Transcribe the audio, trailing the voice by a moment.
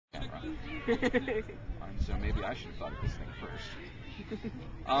And so maybe I should have thought of this thing first.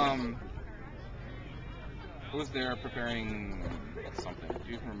 I was there preparing something. Do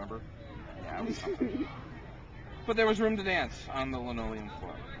you even remember? Yeah, it was something. But there was room to dance on the linoleum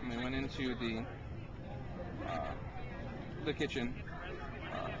floor. And we went into the kitchen,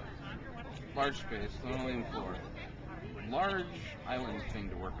 large space, linoleum floor, large island thing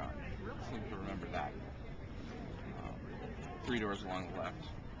to work on. I seem to remember that. 3 doors along the left,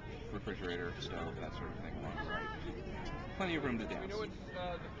 refrigerator, stove, that sort of thing along the right. Plenty of room to dance.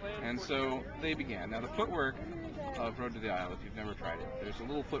 And so they began. Now the footwork of Road to the Isle, if you've never tried it, there's a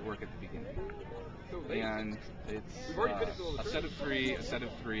little footwork at the beginning. And it's a set of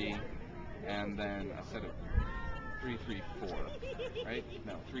three, and then a set of 3, 3, 4, right?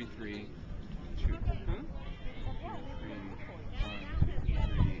 No, 3, 3, 2. 2, 3, 1, 2,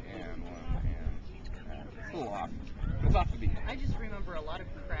 3, and 1, and it's a little off. It's off the beat. I just remember a lot of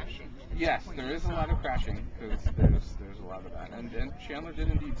crashing. Yes, there is a lot of crashing, because there's a lot of that. And Chandler did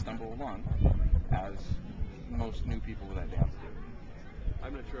indeed stumble along, as most new people to that dance do.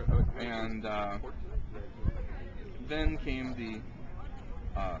 I'm not sure. And then came the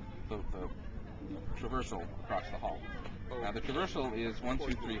traversal across the hall. Now the traversal is 1,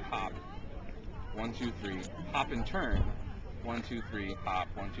 2, 3, hop, 1, 2, 3, hop and turn, 1, 2, 3, hop,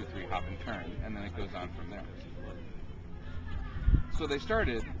 1, 2, 3, hop and turn, and then it goes on from there. So they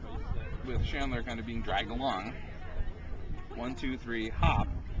started with Chandler kind of being dragged along, 1, 2, 3, hop,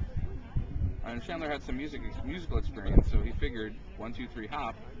 and Chandler had some musical experience, so he figured 1, 2, 3,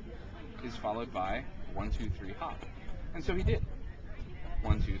 hop is followed by 1, 2, 3, hop, and so he did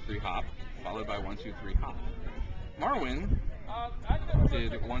 1, 2, 3, hop, followed by 1, 2, 3, hop. Marwin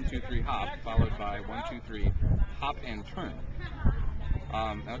did 1, 2, 3, hop, followed by 1, 2, 3, hop and turn.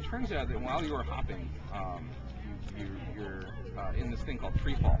 Now it turns out that while you are hopping, you're in this thing called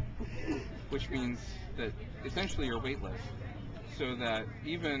free fall, which means that essentially you're weightless, so that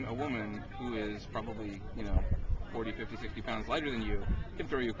even a woman who is probably 40, 50, 60 pounds lighter than you can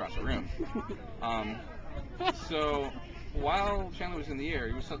throw you across the room. So while Chandler was in the air,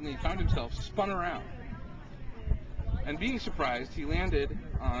 he suddenly found himself spun around. And being surprised, he landed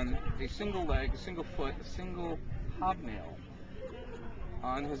on a single leg, a single foot, a single hobnail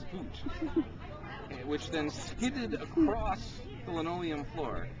on his boot, which then skidded across the linoleum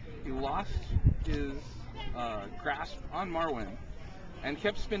floor. He lost his grasp on Marwin and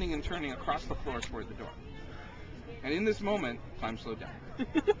kept spinning and turning across the floor toward the door. And in this moment, time slowed down.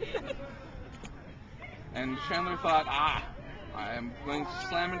 And Chandler thought, I am going to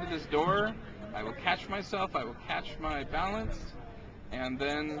slam into this door, I will catch myself, I will catch my balance, and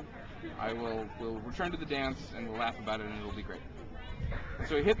then we'll return to the dance and we'll laugh about it and it'll be great. And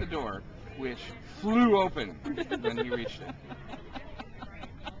so he hit the door, which flew open when he reached it.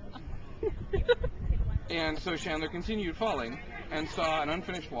 And so Chandler continued falling and saw an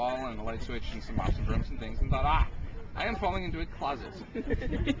unfinished wall and a light switch and some mops and brooms and things and thought, I am falling into a closet.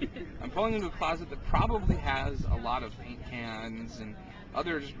 I'm falling into a closet that probably has a lot of paint cans and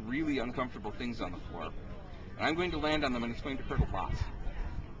other just really uncomfortable things on the floor. And I'm going to land on them and it's going to hurt a lot.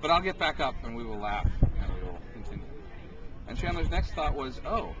 But I'll get back up and we will laugh and we will continue. And Chandler's next thought was,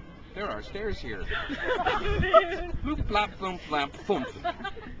 oh, there are stairs here. Floop, flap, flump, flap, thump.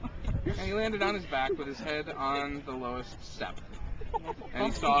 And he landed on his back with his head on the lowest step. And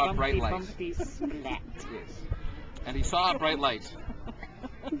he saw a bright light. Yes. And he saw a bright light.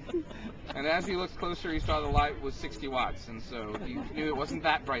 And as he looked closer, he saw the light was 60 watts, and so he knew it wasn't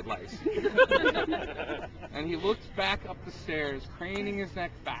that bright light. And he looked back up the stairs, craning his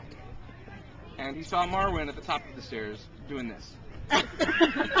neck back, and he saw Marwin at the top of the stairs doing this. It's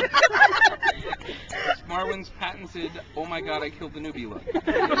Marwin's patented, oh my god, I killed the newbie look.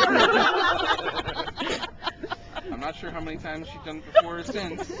 I'm not sure how many times she'd done it before or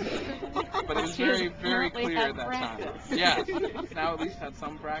since, but it was very, very clear at that time. Yes, now at least had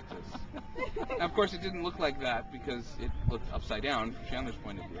some practice. Now, of course, it didn't look like that because it looked upside down from Chandler's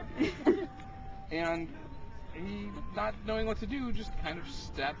point of view. And he, not knowing what to do, just kind of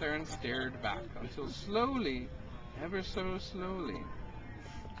sat there and stared back until slowly, ever so slowly,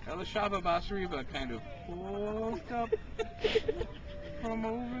 Elishava Basariba kind of poked up from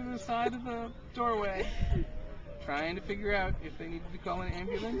over the side of the doorway, trying to figure out if they needed to call an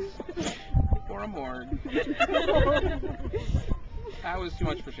ambulance or a morgue. That was too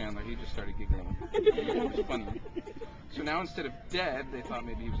much for Chandler. He just started giggling. It was funny. So now instead of dead, they thought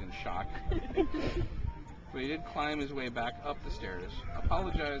maybe he was in shock. But he did climb his way back up the stairs,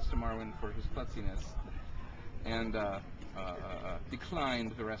 apologized to Marwin for his klutziness, and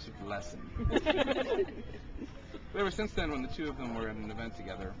declined the rest of the lesson. But ever since then, when the two of them were at an event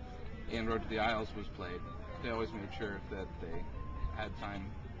together, and Road to the Isles was played, they always made sure that they had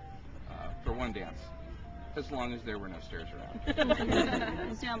time for one dance, as long as there were no stairs around.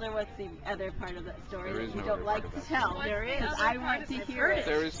 And Chandler, what's the other part of that story There that is you no don't other like part to of that tell? story. There is. What's the I other want part? to I've hear heard it.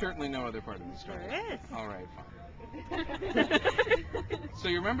 There is certainly no other part of the story. There is. All right, fine. So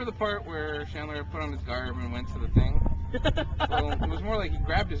you remember the part where Chandler put on his garb and went to the thing? Well, it was more like he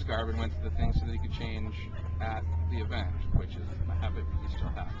grabbed his garb and went to the thing so that he could change at the event, which is a habit he still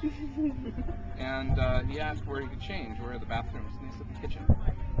has. And he asked where he could change, where are the bathrooms, and he said the kitchen.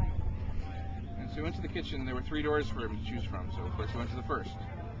 And so he went to the kitchen. There were 3 doors for him to choose from, so of course he went to the first.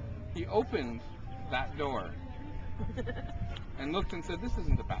 He opened that door and looked and said, "This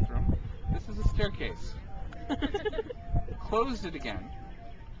isn't the bathroom. This is a staircase." Closed it again,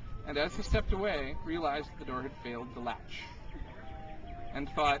 and as he stepped away, realized the door had failed the latch, and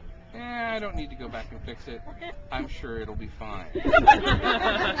thought, I don't need to go back and fix it. I'm sure it'll be fine. So you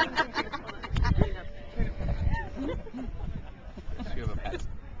have a pet.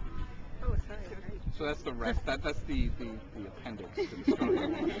 Oh, sorry. So that's the rest. That's the appendix to the story.